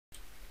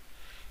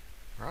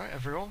Right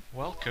everyone,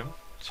 welcome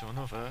to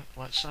another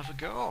Let's Have a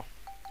Go.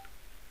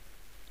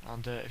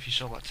 And if you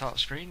saw that title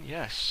screen,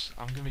 yes,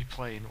 I'm going to be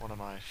playing one of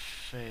my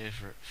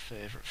favourite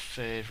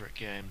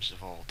games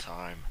of all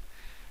time,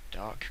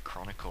 Dark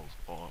Chronicle,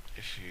 or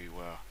if you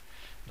are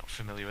not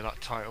familiar with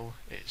that title,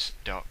 it's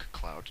Dark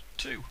Cloud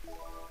 2.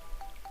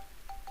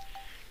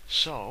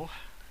 So,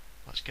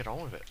 let's get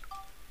on with it.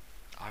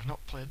 I've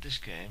not played this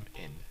game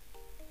in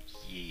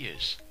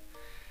years,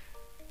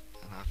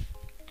 and I've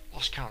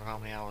lost count of how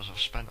many hours I've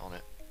spent on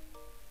it.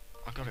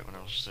 I got it when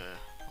I was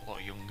a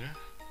lot younger,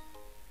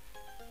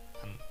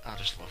 and I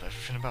just love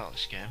everything about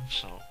this game,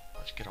 so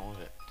let's get on with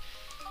it.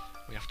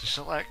 We have to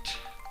select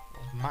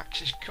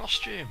Max's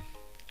costume.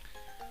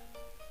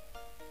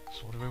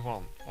 So what do we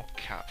want? What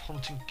cap?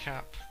 Hunting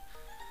cap,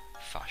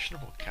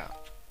 fashionable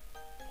cap,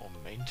 or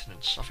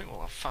maintenance? I think we'll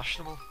have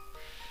fashionable.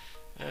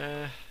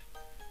 Denim,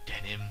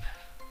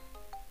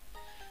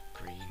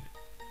 green,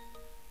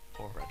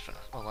 or red feather.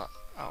 Well,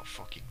 how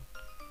fucking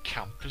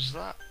camp is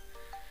that?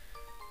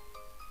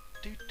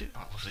 I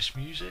love this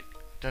music.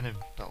 Denim,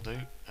 that'll do.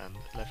 And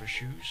leather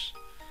shoes,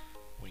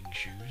 wing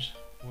shoes,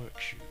 work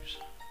shoes.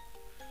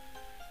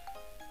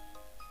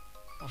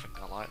 I think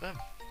I like them.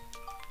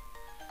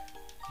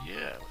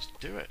 Yeah, let's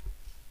do it.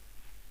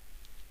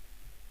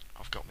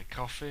 I've got my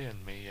coffee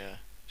and my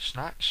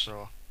snacks,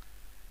 so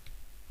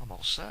I'm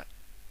all set.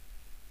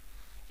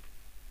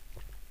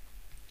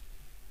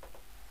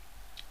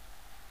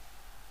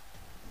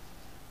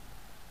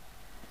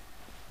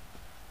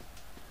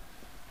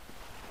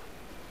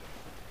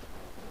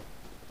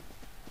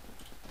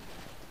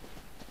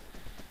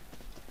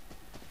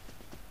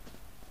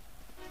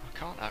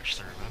 I can't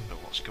actually remember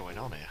what's going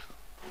on here.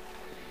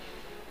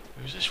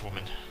 Who's this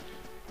woman?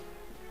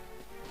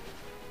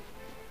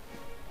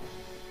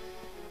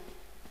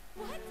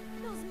 What?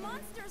 Those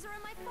monsters are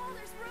in my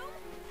father's room?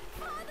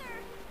 Father!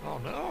 Oh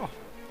no!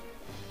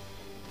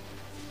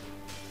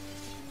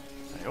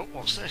 Hey up,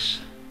 what's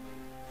this?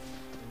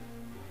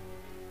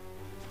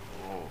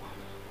 Oh.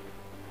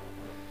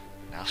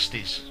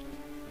 Nasties.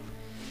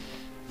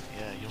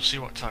 Yeah, you'll see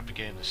what type of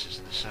game this is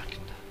in a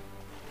second.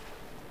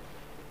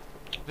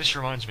 This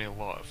reminds me a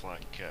lot of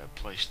like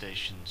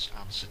PlayStation's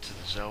answer to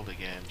the Zelda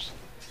games.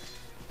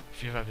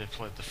 If you've ever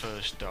played the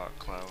first Dark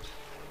Cloud,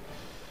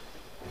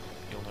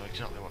 you'll know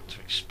exactly what to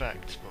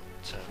expect,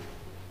 but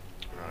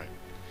right.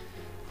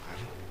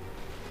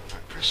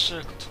 Right, press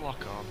circle to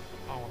lock on.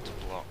 I want to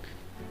block.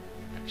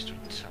 Next to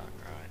attack,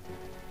 right.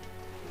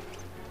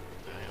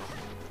 There you go.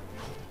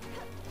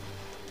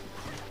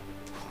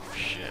 Oh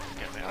shit,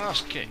 get my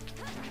ass kicked.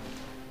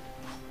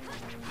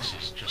 This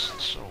is just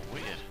so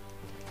weird.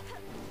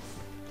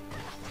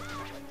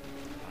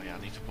 Oh yeah, I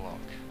need to block.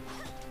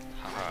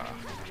 Haha.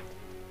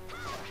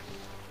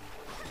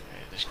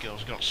 Hey, this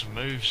girl's got some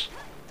moves.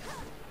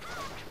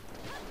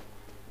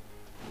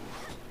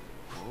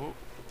 Oh,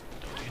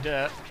 don't you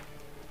dare.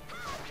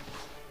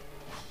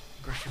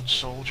 Griffin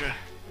soldier.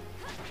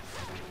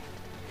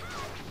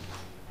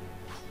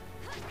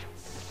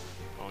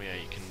 Oh yeah,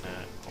 you can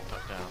hold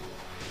that down.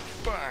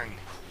 Bang!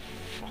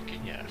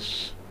 Fucking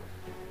yes.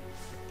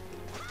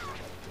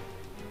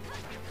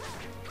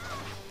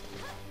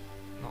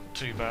 Not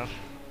too bad.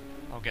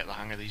 I'll get the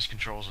hang of these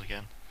controls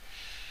again.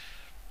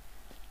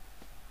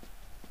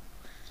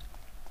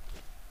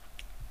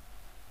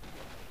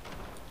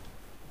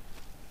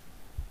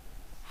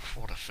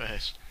 What a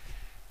face.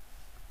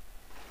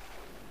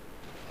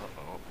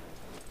 Uh-oh.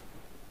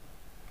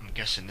 I'm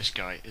guessing this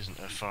guy isn't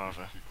her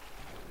father.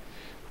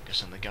 I'm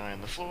guessing the guy on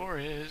the floor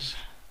is.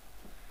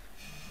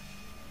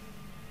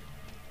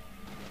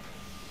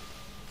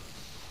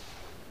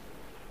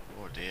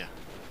 Oh dear.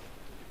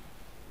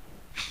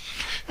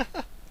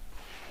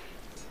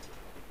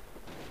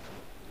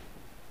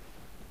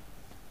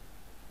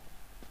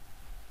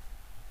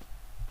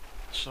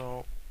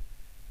 So,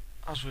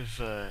 as with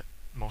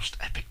most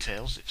epic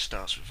tales, it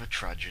starts with a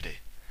tragedy.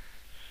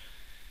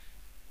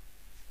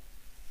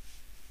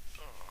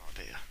 Oh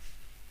dear.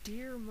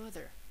 Dear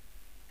Mother,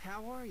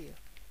 how are you?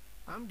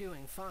 I'm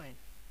doing fine.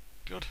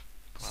 Good.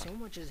 Glad. So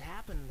much has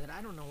happened that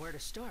I don't know where to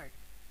start.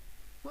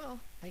 Well,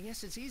 I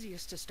guess it's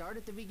easiest to start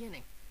at the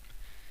beginning.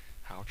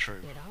 How true.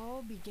 It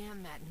all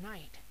began that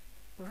night.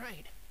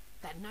 Right,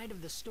 that night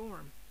of the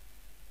storm.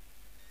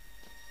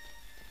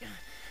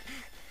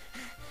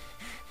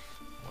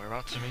 We're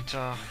about to meet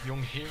our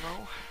young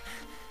hero.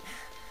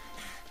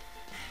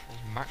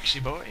 Old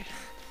Maxi boy.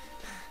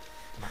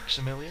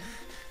 Maximilian.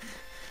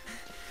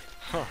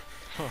 Huh,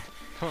 huh,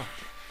 huh.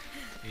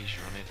 He's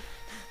running.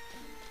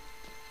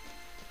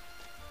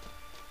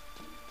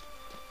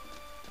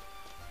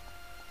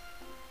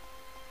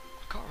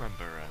 I can't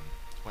remember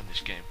when this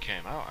game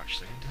came out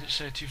actually. Did it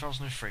say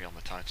 2003 on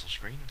the title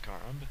screen? I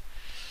can't remember.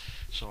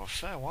 So a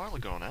fair while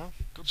ago now.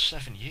 Good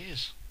 7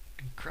 years.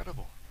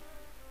 Incredible.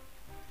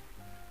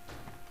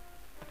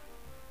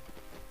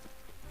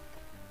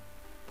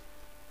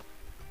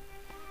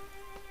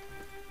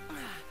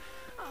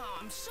 Oh,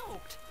 I'm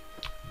soaked.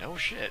 No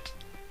shit.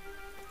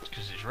 It's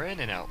because it's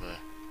raining out there.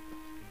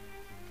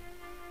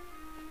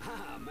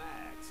 Haha,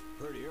 Max.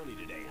 Pretty early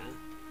today, huh?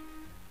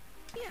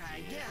 I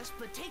guess,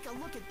 but take a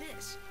look at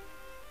this.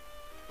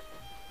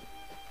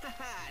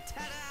 Haha,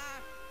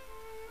 ta-da!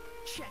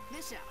 Check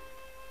this out.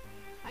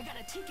 I got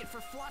a ticket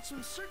for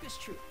Flotsam Circus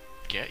Troupe.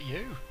 Get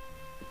you.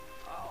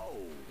 Oh,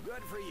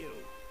 good for you.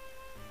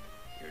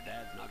 Your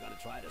dad's not gonna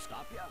try to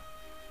stop you?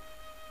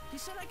 He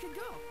said I could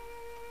go.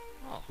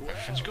 Oh,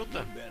 everything's good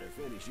then. You better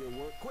finish your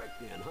work quick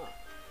then, huh?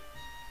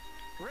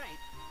 Right.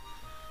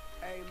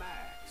 Hey,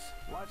 Max,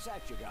 what's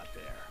that you got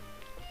there?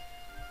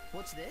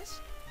 What's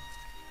this?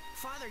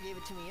 Father gave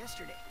it to me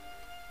yesterday.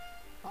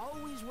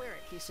 Always wear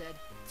it, he said.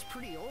 It's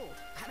pretty old.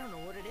 I don't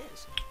know what it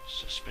is.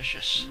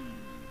 Suspicious.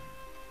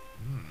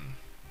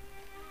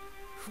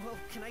 Well,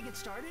 can I get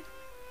started?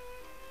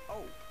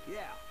 Oh,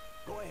 yeah,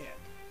 go ahead.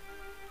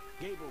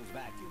 Gabriel's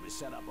vacuum is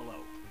set up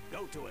below.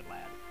 Go to it,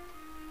 lad.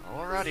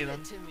 Alrighty Leave then.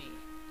 it to me.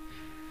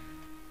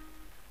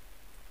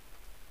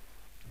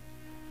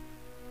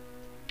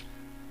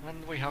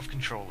 And we have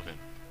control of him.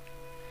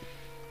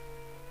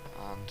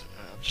 And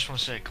I just want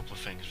to say a couple of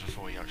things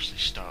before you actually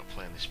start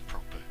playing this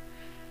proper.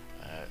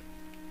 A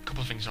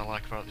couple of things I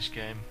like about this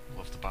game.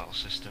 Love the battle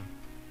system.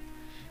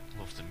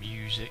 Love the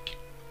music.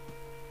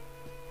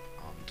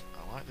 And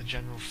I like the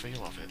general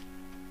feel of it.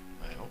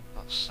 Well,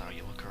 that's how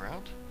you look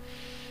around.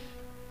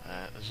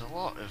 There's a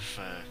lot of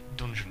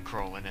dungeon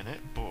crawling in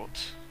it,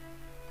 but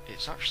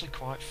it's actually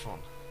quite fun.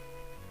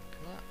 Look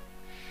at that.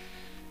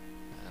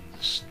 And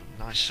there's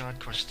nice side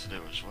quests to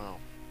do as well.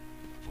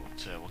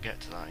 But we'll get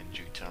to that in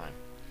due time.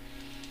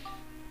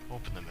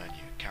 Open the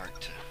menu.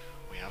 Character.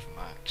 We have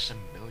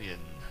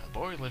Maximilian, a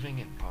boy living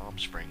in Palm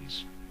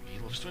Springs. He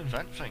loves to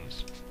invent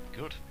things.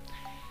 Good.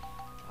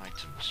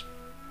 Items.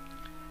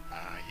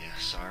 Ah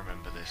yes, I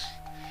remember this.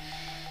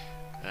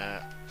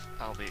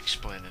 I'll be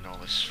explaining all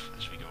this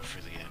as we go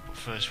through the game, but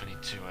first we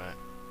need to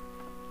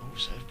oh,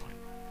 save point.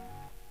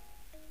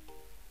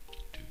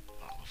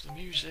 I love the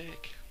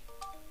music.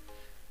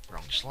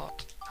 Wrong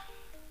slot.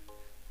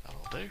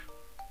 That'll do.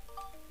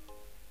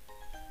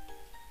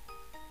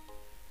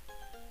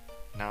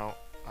 Now,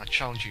 I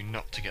challenge you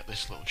not to get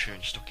this little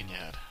tune stuck in your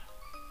head.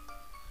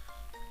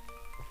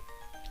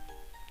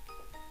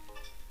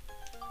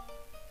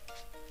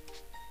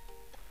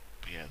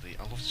 But yeah,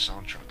 I love the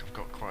soundtrack. I've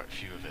got quite a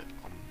few of it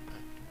on,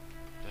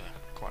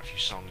 quite a few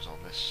songs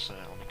on this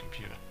on the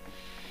computer.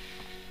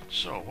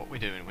 So what we're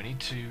doing, we need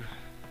to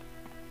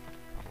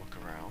have a look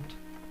around.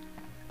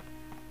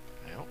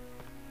 Yep,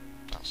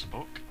 that's a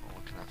book. I'll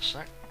look in that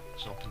sec.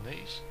 Let's open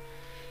these.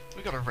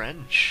 We got a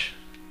wrench.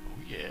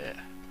 Oh yeah.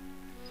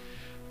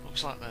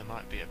 Looks like there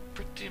might be a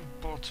pretty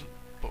important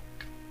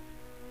book,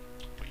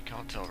 but you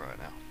can't tell right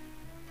now.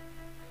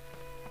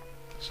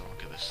 Let's have a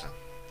look at this then.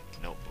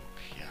 Notebook,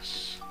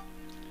 yes.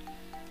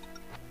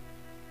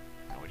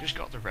 Now we just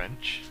got the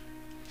wrench.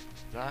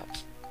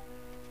 That,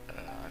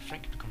 I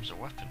think, becomes a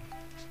weapon.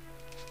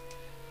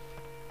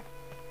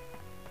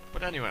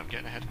 But anyway, I'm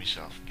getting ahead of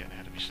myself.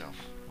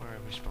 Where are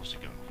we supposed to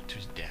go? To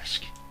his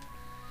desk.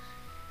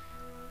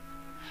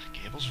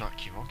 Gable's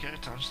vacuum. Okay,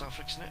 time to start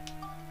fixing it.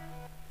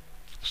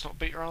 Let's not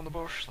beat around the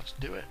bush, let's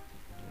do it.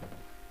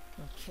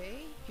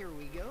 Okay, here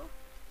we go.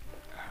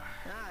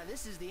 Ah,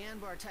 this is the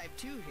Anbar Type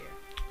 2 here.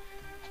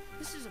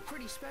 This is a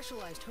pretty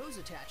specialized hose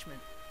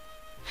attachment.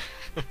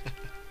 Oh,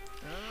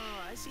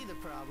 I see the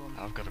problem.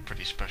 I've got a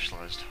pretty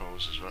specialised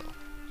hose as well.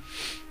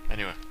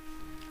 Anyway,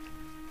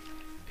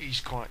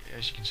 he's quite,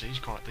 as you can see, he's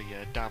quite the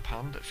dab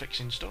hand at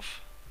fixing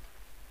stuff.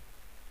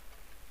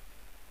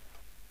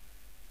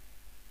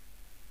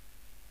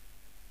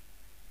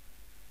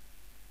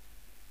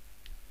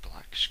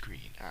 Black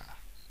screen,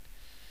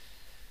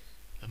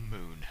 the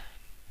moon.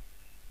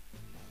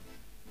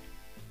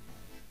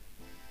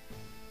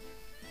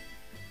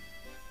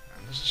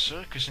 And there's a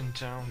circus in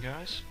town,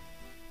 guys.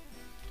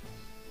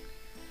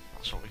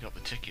 That's what we got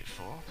the ticket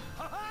for.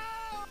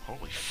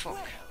 Holy fuck.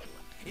 Well,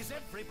 is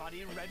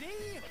everybody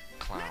ready?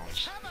 Clowns.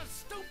 Let's have a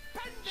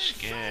stupendous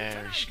Scary, show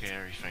tonight.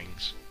 scary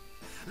things.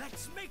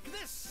 Let's make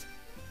this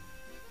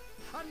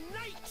a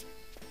night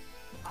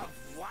of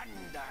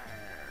wonder.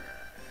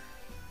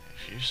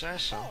 If you say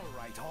so. All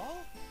right, all.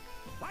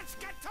 Let's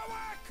get to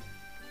work.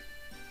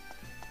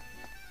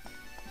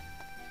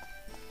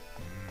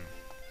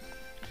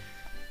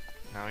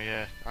 Now,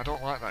 yeah, I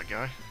don't like that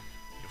guy.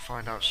 You'll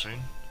find out soon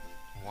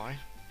why,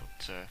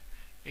 but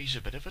he's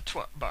a bit of a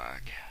twat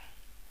bag.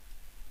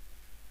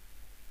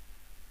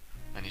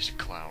 And he's a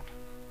clown,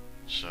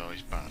 so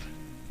he's bad.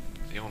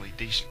 The only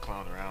decent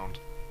clown around,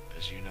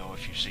 as you know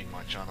if you've seen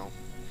my channel,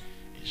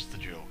 is the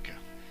Joker.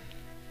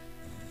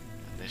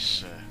 And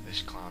this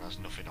clown has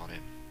nothing on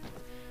him.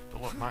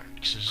 But look,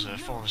 Max has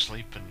fallen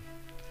asleep and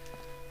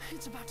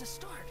It's about to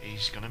start.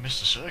 he's gonna miss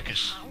the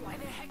circus. Why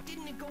the heck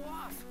didn't it go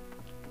off?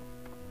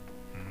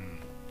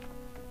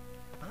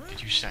 Huh?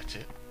 Did you set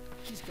it?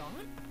 He's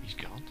gone? He's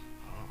gone.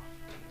 Oh.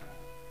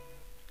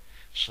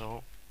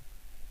 So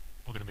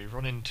we're going to be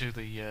running to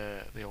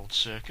the old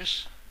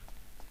circus.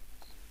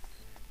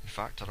 In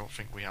fact, I don't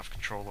think we have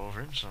control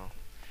over him, so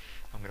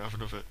I'm going to have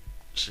another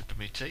sip of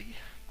my tea.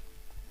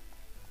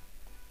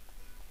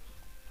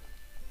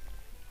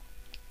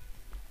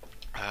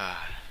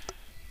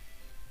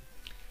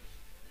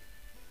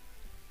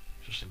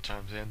 Just in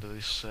time for the end of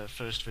this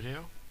first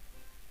video.